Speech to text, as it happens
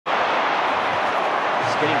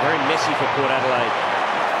getting very messy for Port Adelaide.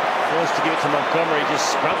 Forced to give it to Montgomery,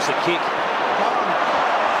 just scrubs the kick.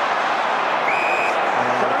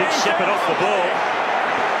 And a big shepherd off the ball.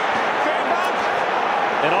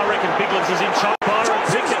 And I reckon Biglands is in charge. Byron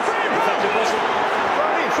Pickett. In fact, it wasn't.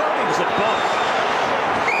 It was a bomb.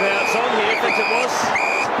 Now it's on here. In fact, it was.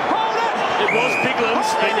 It was Biglands,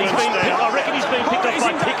 and he's been. I reckon he's been picked off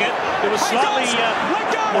by Pickett. It was slightly out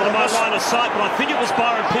of my line of sight, but I think it was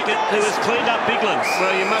Byron Pickett who has cleaned up Biglands.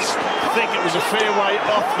 Well, you must think it was a fair way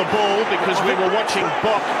off the ball because we were watching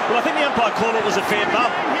Bock. Well, I think the umpire called it was a fair bump.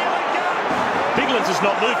 Biglands has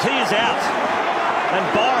not moved. He is out, and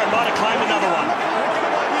Byron might have claimed another one.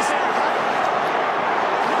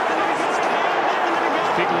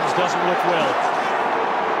 Biglands doesn't look well.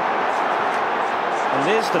 And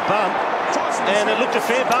there's the bump. And it looked a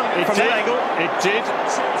fair bump from that angle. It did. It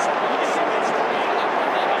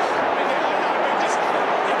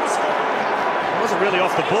wasn't really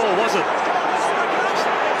off the ball, was it?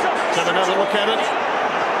 Let's have another look at it.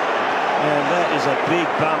 And that is a big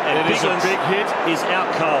bump. And it is a big hit. Is out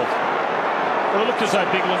cold. Well, it looked as though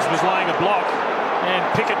Biglands was laying a block, and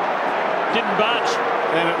Pickett didn't budge.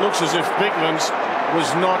 And it looks as if Biglands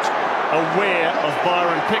was not aware of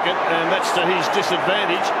Byron Pickett, and that's to his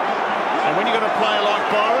disadvantage. And when you've got a player like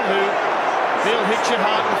Byron, who he'll hit you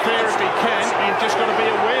hard and fair if he can, you've just got to be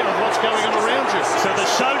aware of what's going on around you. So the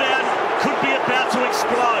showdown could be about to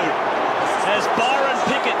explode as Byron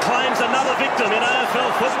Pickett claims another victim in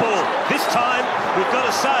AFL football. This time, we've got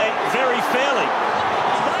to say, very fairly.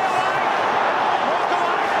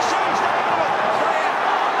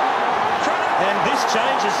 And this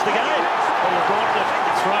changes the game. Well, the gauntlet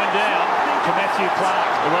thrown down to Matthew Clark.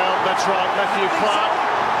 Well, that's right. Matthew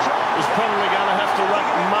Clark is probably going to have to run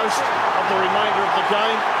most of the remainder of the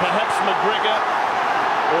game. Perhaps McGregor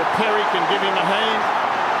or Perry can give him a hand.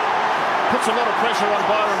 Puts a lot of pressure on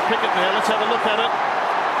Byron Pickett now. Let's have a look at it.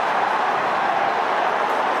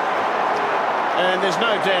 And there's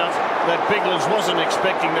no doubt that Biglands wasn't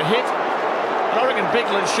expecting the hit. And I reckon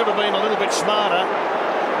Biglands should have been a little bit smarter,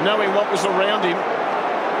 knowing what was around him.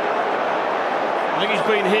 I think he's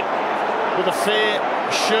been hit with a fair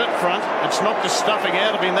shirt front. It's knocked the stuffing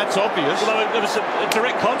out of him, that's obvious. Well, it was a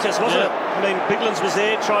direct contest, wasn't it? I mean, Biglands was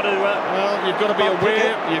there trying to... well, you've got to be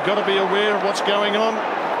aware. You've got to be aware of what's going on.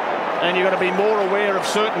 And you've got to be more aware of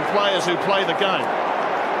certain players who play the game.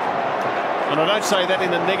 And I don't say that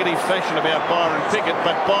in a negative fashion about Byron Pickett,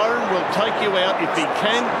 but Byron will take you out if he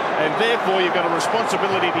can, and therefore you've got a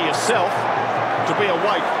responsibility to yourself to be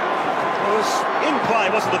awake. It was in play,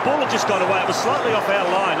 wasn't it? The ball had just gone away. It was slightly off our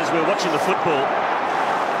line as we were watching the football.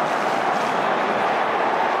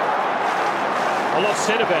 A lot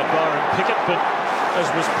said about Byron Pickett, but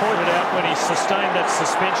as was pointed out when he sustained that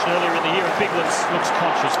suspension earlier in the year, Biglands looks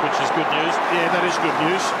conscious, which is good news. Yeah, that is good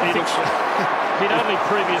news. He'd only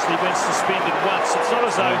previously been suspended once. It's not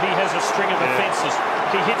as though he has a string of offences.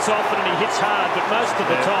 He hits often and he hits hard, but most of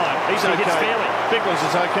the time he hits fairly. Biglands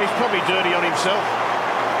is okay. He's probably dirty on himself.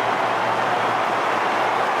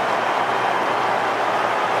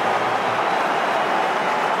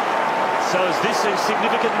 So is this a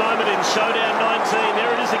significant moment in Showdown 19?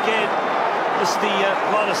 There it is again. Just the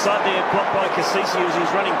line of sight there blocked by Cassisi as he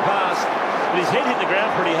was running past. But his head hit the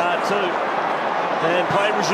ground pretty hard too. And play resumed.